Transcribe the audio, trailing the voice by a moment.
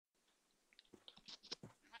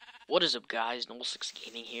What is up, guys?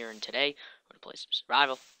 NobleSixGaming here, and today we're gonna play some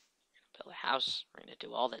survival. We're gonna build a house. We're gonna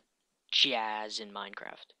do all the jazz in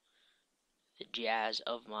Minecraft, the jazz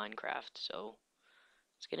of Minecraft. So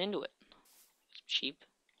let's get into it. Some sheep,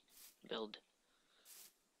 build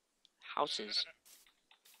houses.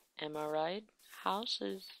 Am I right?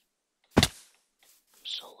 Houses. I'm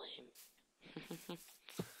so lame.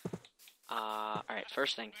 All right.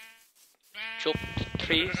 First thing, chop the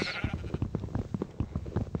trees.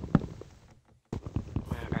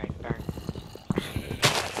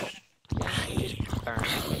 Burn.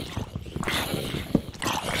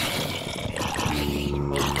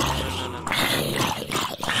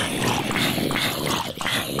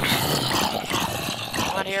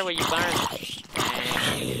 Come out here where you burn.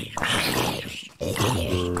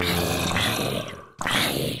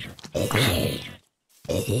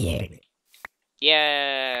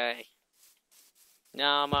 Yay!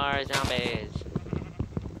 No more zombies.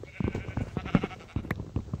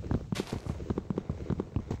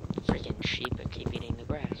 Freaking sheep that keep eating the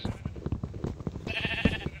grass.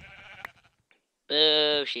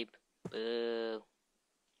 Boo, sheep. Boo.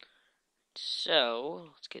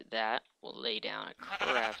 So, let's get that. We'll lay down a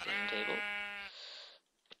crafting table.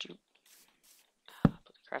 Put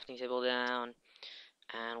the crafting table down.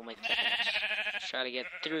 And we'll make the pickaxe. Let's try to get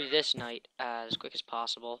through this night as quick as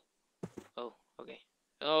possible. Oh, okay.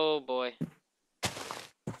 Oh, boy.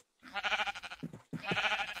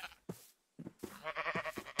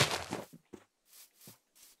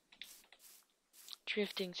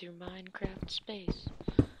 Drifting through Minecraft space.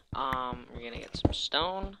 We're gonna get some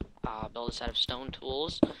stone, build a set of stone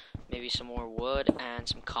tools, maybe some more wood, and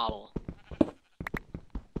some cobble. We're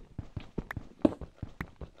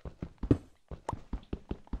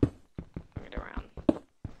at around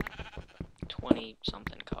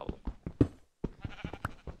 20-something cobble.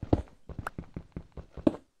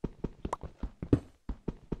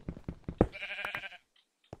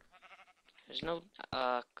 There's no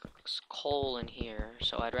coal in here,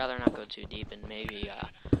 so I'd rather not go too deep, and maybe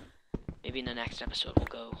in the next episode we'll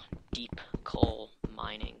go deep coal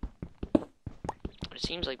mining. But it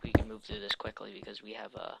seems like we can move through this quickly because we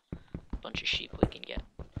have a bunch of sheep we can get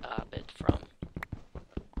a bit from.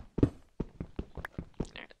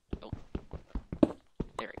 There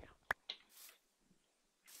we go.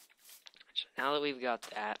 So now that we've got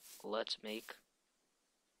that, let's make...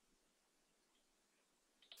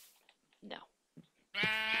 No.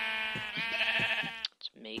 Let's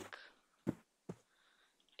make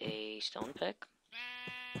a stone pick.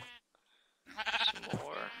 Some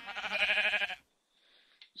more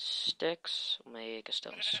sticks. We'll make a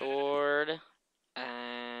stone sword.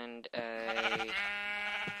 And a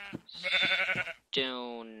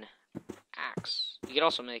stone axe. You could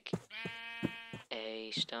also make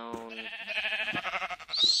a stone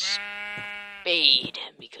spade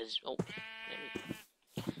because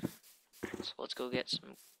so let's go get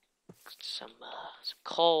some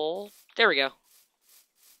coal. There we go.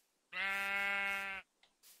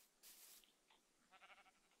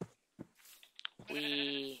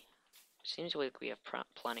 Seems like we have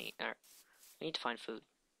plenty. We need to find food.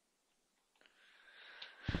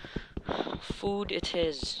 Food it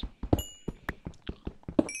is.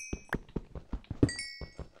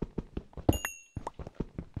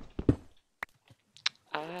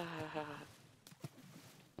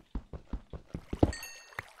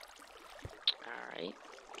 Alright.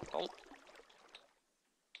 Oh.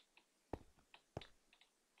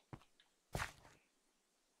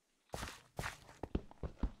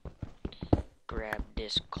 Grab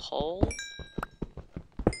this coal.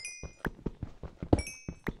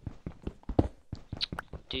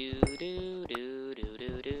 Do do do do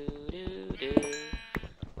do do do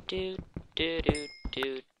do do do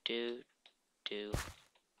do do do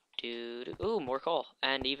do. Ooh, more coal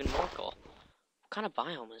and even more coal. What kind of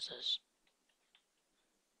biome is this?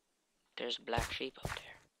 There's a black sheep up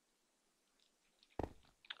there.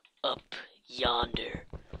 Up yonder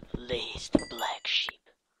lays the black sheep.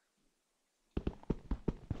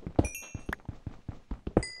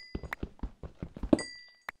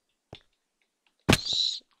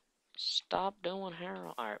 Stop doing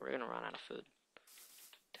heroin. Alright, we're gonna run out of food.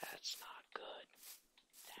 That's not good.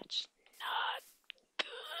 That's not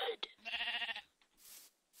good.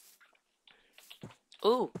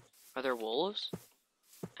 Ooh, are there wolves?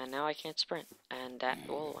 And now I can't sprint. And that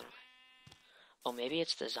wool went away. Oh, maybe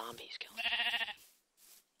it's the zombies killing me.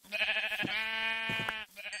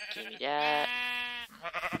 Give me that.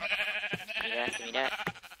 Give me that, give me that.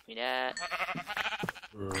 Give me that.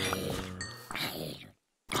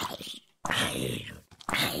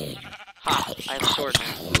 Ha! I have a sword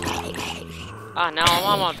now. Ah, now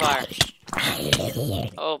I'm on fire.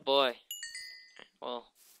 Oh boy. Well,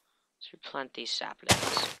 let's replant these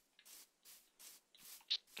saplings.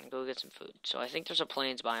 And go get some food. So I think there's a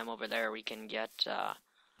plains biome over there we can get some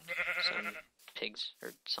pigs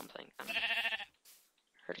or something. I don't know.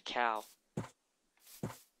 Heard a cow.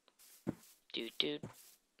 Doot doot.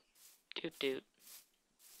 Doot doot.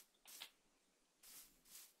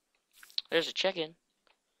 There's a chicken.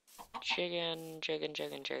 Chicken, chicken,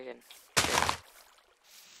 chicken, chicken.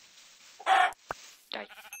 Die.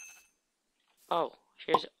 Oh,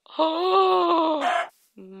 here's... Oh!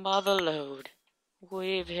 Mother load.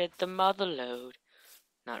 We've hit the mother load.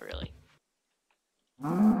 Not really.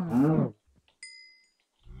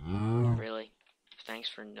 Really? Thanks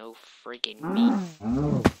for no freaking meat.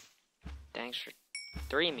 Thanks for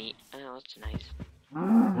 3 meat. Oh, that's nice.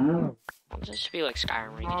 This should be like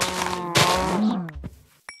Skyrim where you can just do this.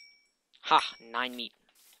 Ha! 9 meat.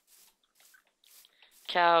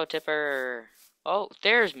 Cow tipper. Oh,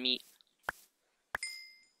 there's meat.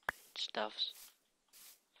 Stuffs.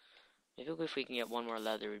 Maybe if we can get 1 more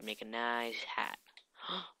leather, we'd make a nice hat.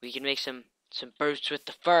 We can make some boots with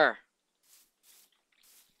the fur.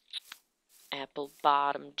 Apple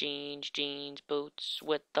bottom jeans, boots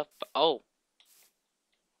with the fur. Oh.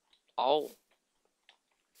 Oh.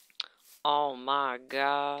 Oh my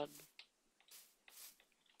god.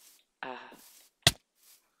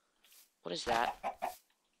 What is that?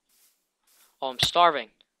 Oh, I'm starving.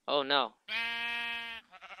 Oh no.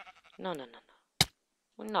 No, no, no,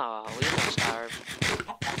 no. No, we don't starve.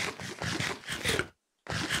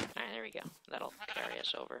 Alright, there we go. That'll carry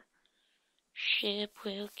us over. Ship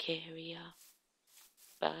will carry our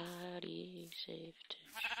body safe to...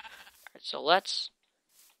 Alright, so let's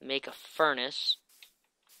make a furnace.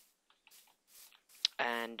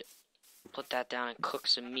 And put that down and cook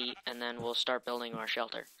some meat. And then we'll start building our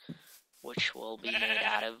shelter. Which will be made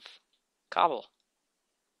out of cobble.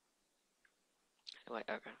 Wait,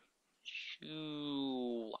 okay.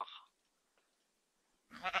 Shoo.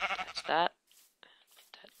 That's that.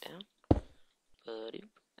 Put that down.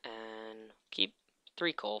 And keep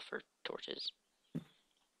 3 coal for torches.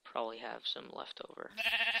 Probably have some left over.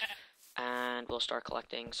 And we'll start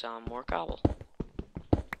collecting some more cobble.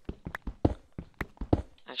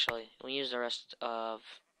 Actually, we'll use the rest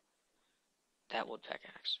of that wood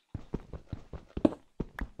pickaxe.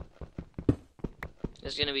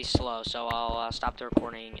 This is going to be slow, so I'll stop the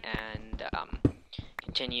recording and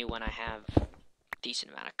continue when I have a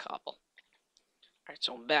decent amount of cobble. Alright,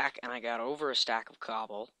 so I'm back, and I got over a stack of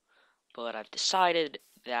cobble, but I've decided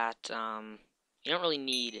that you don't really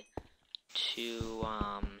need to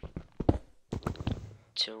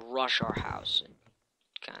rush our house and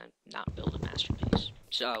kind of not build a masterpiece.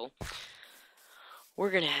 So, we're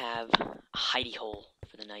going to have a hidey hole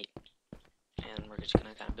for the night. And we're just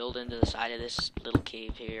gonna kind of build into the side of this little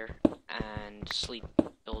cave here and sleep.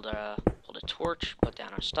 Build a torch, put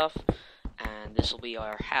down our stuff, and this will be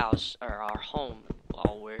our house or our home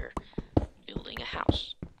while we're building a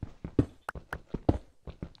house.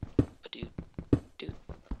 Doot doot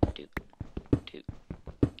doot doot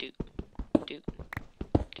doot doot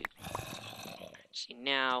doot. See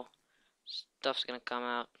now, stuff's gonna come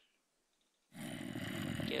out.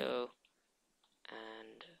 Go.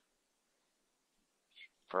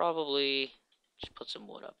 Probably just put some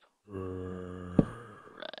wood up.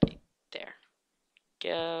 Right there.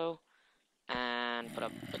 Go. And put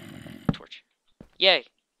up a torch. Yay!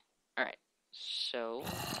 Alright. So.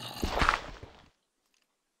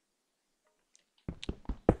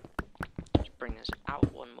 Let's bring this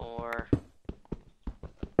out 1 more.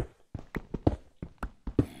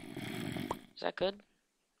 Is that good?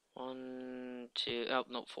 1, 2. Oh,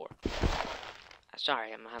 no, 4.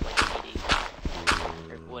 Sorry, I'm gonna have like a PD.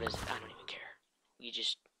 Or what is it? I don't even care. We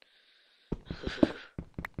just...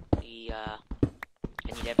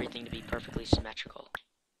 I need everything to be perfectly symmetrical.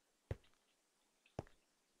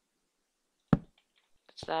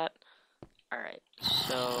 That's that. Alright,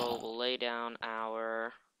 so we'll lay down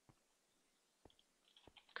our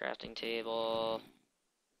crafting table,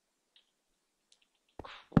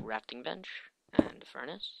 crafting bench, and a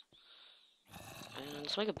furnace. And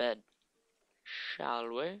let's make a bed. Shall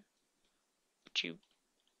we?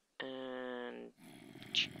 And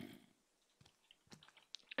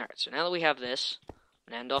alright, so now that we have this, I'm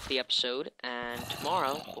gonna end off the episode, and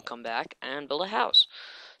tomorrow we'll come back and build a house.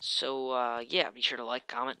 So yeah, be sure to like,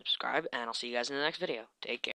 comment, subscribe, and I'll see you guys in the next video. Take care.